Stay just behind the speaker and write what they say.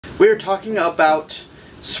We're talking about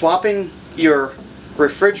swapping your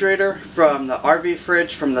refrigerator from the RV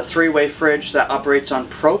fridge, from the three-way fridge that operates on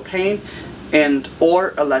propane and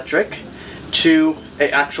or electric, to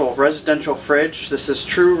an actual residential fridge. This is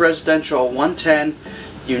true residential 110.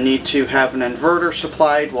 You need to have an inverter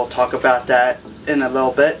supplied. We'll talk about that in a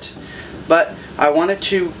little bit. But I wanted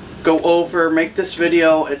to go over, make this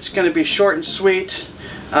video. It's going to be short and sweet.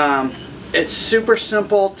 It's super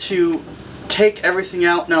simple to take everything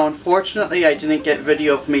out. Now unfortunately I didn't get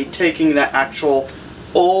video of me taking the actual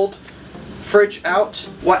old fridge out.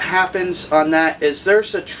 What happens on that is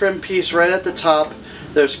there's a trim piece right at the top.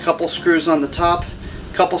 There's a couple screws on the top,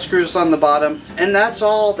 couple screws on the bottom, and that's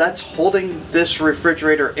all that's holding this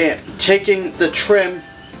refrigerator in. Taking the trim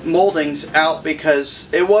moldings out because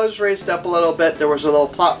it was raised up a little bit. There was a little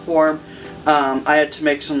platform. I had to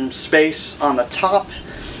make some space on the top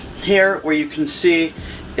here where you can see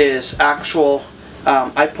is actual,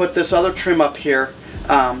 I put this other trim up here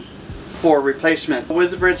for replacement.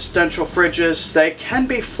 With residential fridges, they can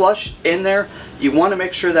be flush in there. You want to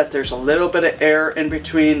make sure that there's a little bit of air in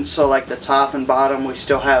between, so like the top and bottom we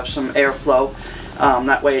still have some airflow.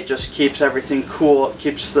 That way it just keeps everything cool, it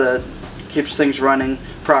keeps things running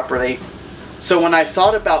properly. So when I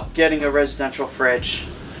thought about getting a residential fridge,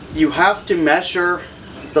 you have to measure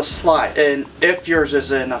the slide, and if yours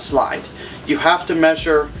is in a slide, you have to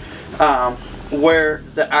measure where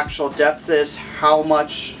the actual depth is, how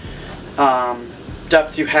much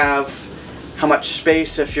depth you have, how much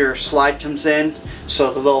space if your slide comes in.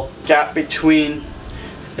 So the little gap between,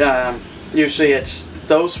 usually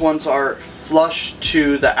those ones are flush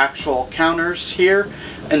to the actual counters here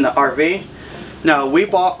in the RV. Now we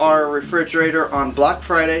bought our refrigerator on Black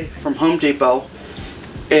Friday from Home Depot,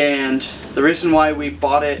 and the reason why we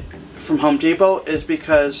bought it from Home Depot is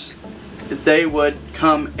because they would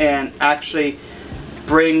come and actually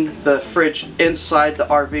bring the fridge inside the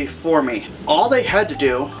RV for me. All they had to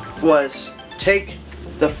do was take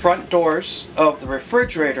the front doors of the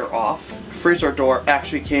refrigerator off. Freezer door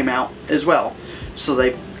actually came out as well. So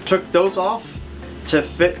they took those off to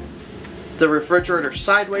fit the refrigerator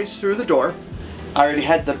sideways through the door. I already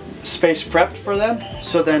had the space prepped for them,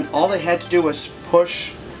 so then all they had to do was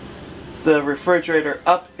push the refrigerator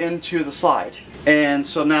up into the slide. And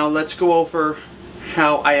so now let's go over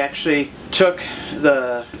how I actually took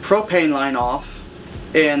the propane line off.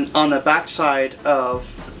 And on the back side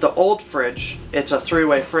of the old fridge, it's a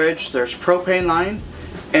three-way fridge. There's propane line,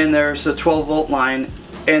 and there's a 12-volt line,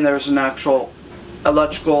 and there's an actual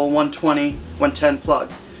electrical 120, 110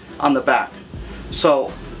 plug on the back.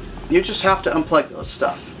 So you just have to unplug those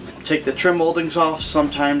stuff. Take the trim moldings off.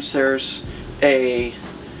 Sometimes there's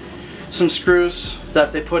some screws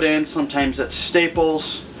that they put in, sometimes it's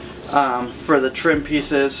staples for the trim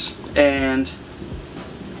pieces, and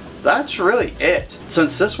that's really it.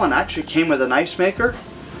 Since this one actually came with an ice maker,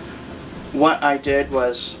 what I did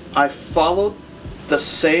was I followed the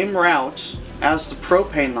same route as the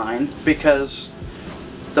propane line, because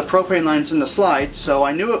the propane line's in the slide, so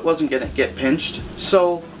I knew it wasn't gonna get pinched.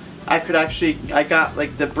 So I got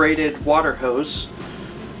like the braided water hose,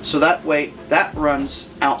 so that way that runs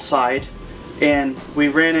outside, and we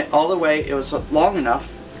ran it all the way. It was long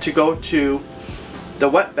enough to go to the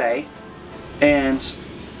wet bay, and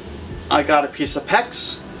I got a piece of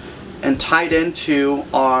PEX and tied into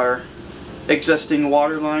our existing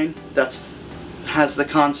water line that has the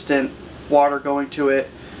constant water going to it.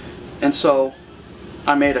 And so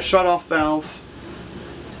I made a shut-off valve.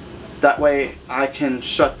 That way I can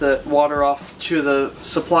shut the water off to the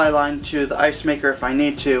supply line to the ice maker if I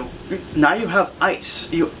need to. Now you have ice.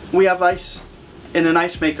 We have ice in an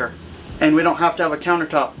ice maker, and we don't have to have a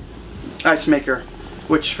countertop ice maker,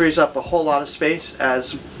 which frees up a whole lot of space.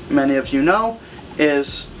 As many of you know,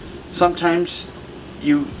 is sometimes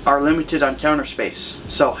you are limited on counter space.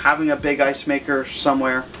 So having a big ice maker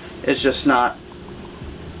somewhere is just not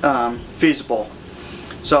feasible.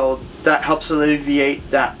 So that helps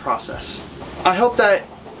alleviate that process. I hope that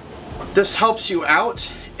this helps you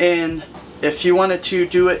out, and if you wanted to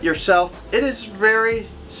do it yourself, it is very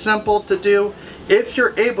simple to do. If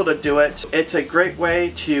you're able to do it, it's a great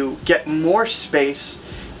way to get more space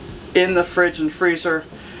in the fridge and freezer.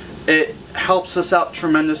 It helps us out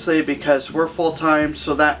tremendously because we're full-time,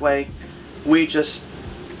 so that way we just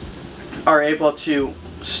are able to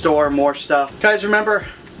store more stuff. Guys, remember,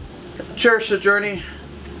 cherish the journey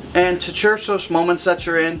and to cherish those moments that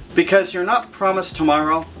you're in, because you're not promised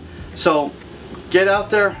tomorrow. So get out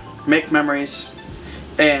there, make memories,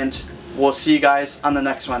 and we'll see you guys on the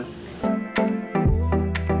next one.